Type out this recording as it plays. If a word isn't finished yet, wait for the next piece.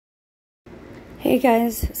Hey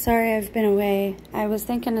guys, sorry I've been away. I was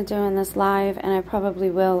thinking of doing this live, and I probably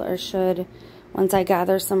will or should once I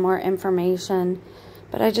gather some more information.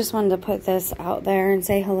 But I just wanted to put this out there and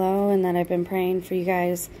say hello, and that I've been praying for you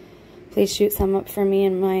guys. Please shoot some up for me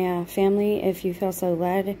and my family if you feel so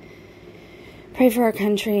led. Pray for our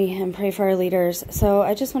country and pray for our leaders. So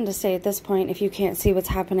I just wanted to say at this point, if you can't see what's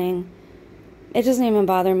happening, it doesn't even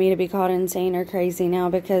bother me to be called insane or crazy now,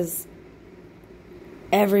 because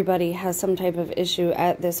everybody has some type of issue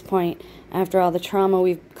at this point after all the trauma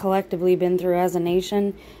we've collectively been through as a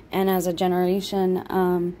nation and as a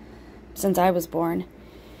generation since I was born.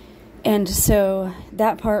 And so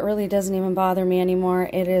that part really doesn't even bother me anymore.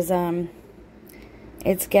 It is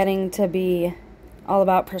it's getting to be all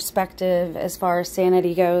about perspective as far as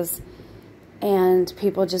sanity goes, and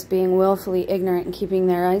people just being willfully ignorant and keeping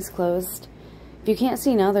their eyes closed. If you can't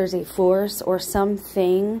see now, there's a force or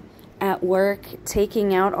something at work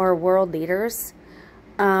taking out our world leaders,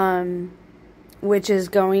 which is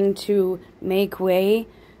going to make way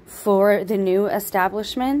for the new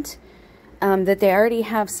establishment that they already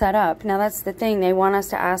have set up. Now, that's the thing. They want us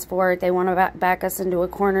to ask for it. They want to back us into a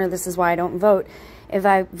corner. This is why I don't vote. If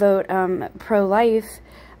I vote pro-life,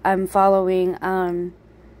 I'm following,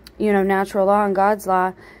 natural law and God's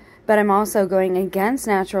law, but I'm also going against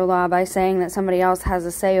natural law by saying that somebody else has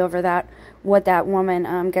a say over that, what that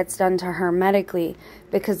woman gets done to her medically,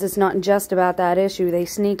 because it's not just about that issue. They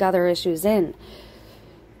sneak other issues in.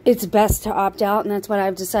 It's best to opt out, and that's what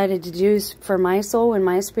I've decided to do for my soul and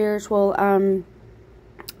my spiritual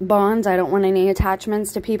bonds. I don't want any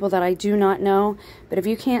attachments to people that I do not know. But if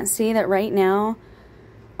you can't see that right now,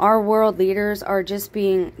 our world leaders are just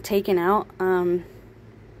being taken out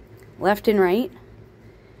left and right.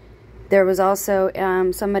 There was also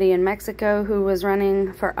somebody in Mexico who was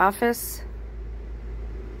running for office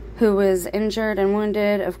who was injured and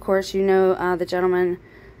wounded. Of course, you know the gentleman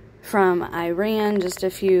from Iran just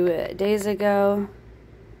a few days ago.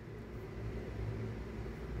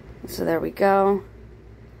 So there we go.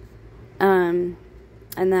 And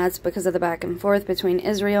that's because of the back and forth between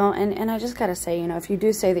Israel. And I just got to say, if you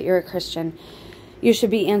do say that you're a Christian, you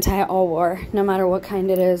should be anti-all war, no matter what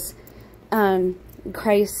kind it is.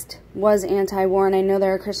 Christ was anti-war, and I know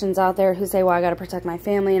there are Christians out there who say, well, I got to protect my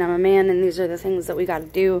family, and I'm a man, and these are the things that we got to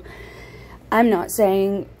do. I'm not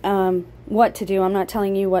saying what to do. I'm not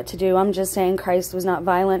telling you what to do. I'm just saying Christ was not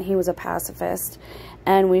violent. He was a pacifist,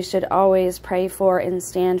 and we should always pray for and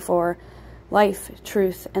stand for life,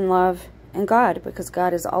 truth, and love, and God, because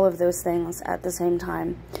God is all of those things at the same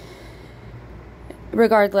time.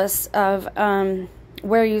 Regardless of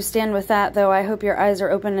where you stand with that, though, I hope your eyes are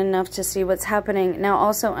open enough to see what's happening. Now,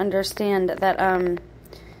 also understand that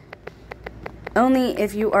only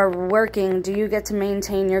if you are working do you get to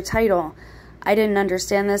maintain your title. I didn't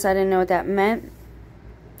understand this. I didn't know what that meant.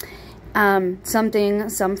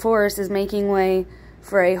 Some force is making way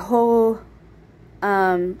for a whole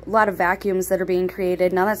lot of vacuums that are being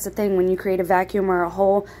created. Now, that's the thing. When you create a vacuum or a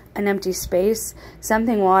hole, an empty space,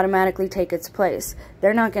 something will automatically take its place.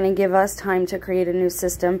 They're not going to give us time to create a new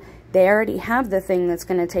system. They already have the thing that's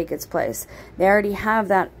going to take its place. They already have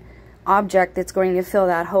that object that's going to fill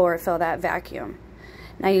that hole or fill that vacuum.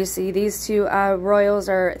 Now, you see, these two royals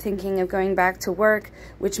are thinking of going back to work,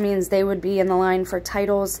 which means they would be in the line for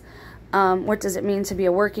titles. What does it mean to be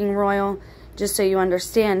a working royal? Just so you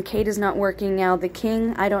understand, Kate is not working now. The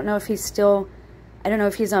king, I don't know if he's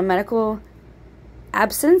on medical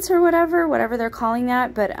absence or whatever they're calling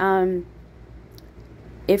that. But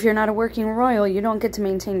if you're not a working royal, you don't get to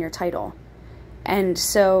maintain your title. And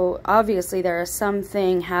so, obviously, there is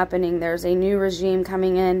something happening. There's a new regime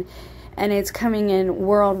coming in, and it's coming in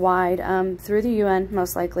worldwide through the UN,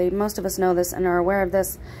 most likely. Most of us know this and are aware of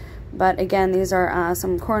this. But, again, these are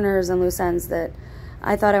some corners and loose ends that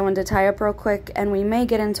I thought I wanted to tie up real quick, and we may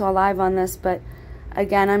get into a live on this, but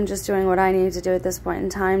again, I'm just doing what I need to do at this point in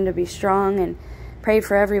time to be strong and pray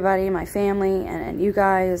for everybody, my family, and you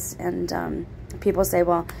guys. And people say,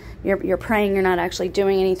 well, you're praying, you're not actually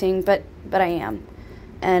doing anything, but I am,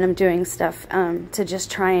 and I'm doing stuff to just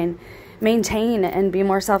try and maintain and be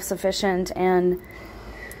more self-sufficient, and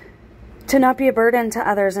to not be a burden to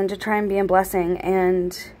others, and to try and be a blessing.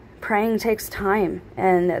 And praying takes time,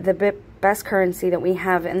 and the best currency that we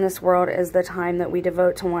have in this world is the time that we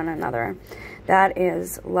devote to one another. That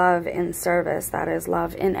is love in service. That is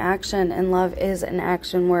love in action. And love is an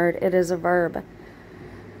action word. It is a verb.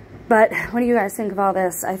 But what do you guys think of all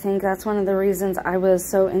this? I think that's one of the reasons I was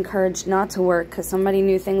so encouraged not to work, because somebody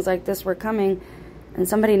knew things like this were coming, and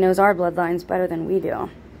somebody knows our bloodlines better than we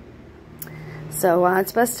do. So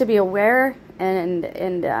it's best to be aware and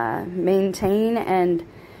maintain and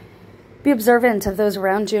be observant of those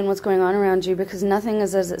around you and what's going on around you, because nothing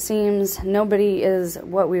is as it seems. Nobody is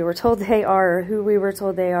what we were told they are or who we were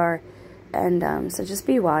told they are. And so just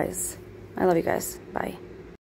be wise. I love you guys. Bye.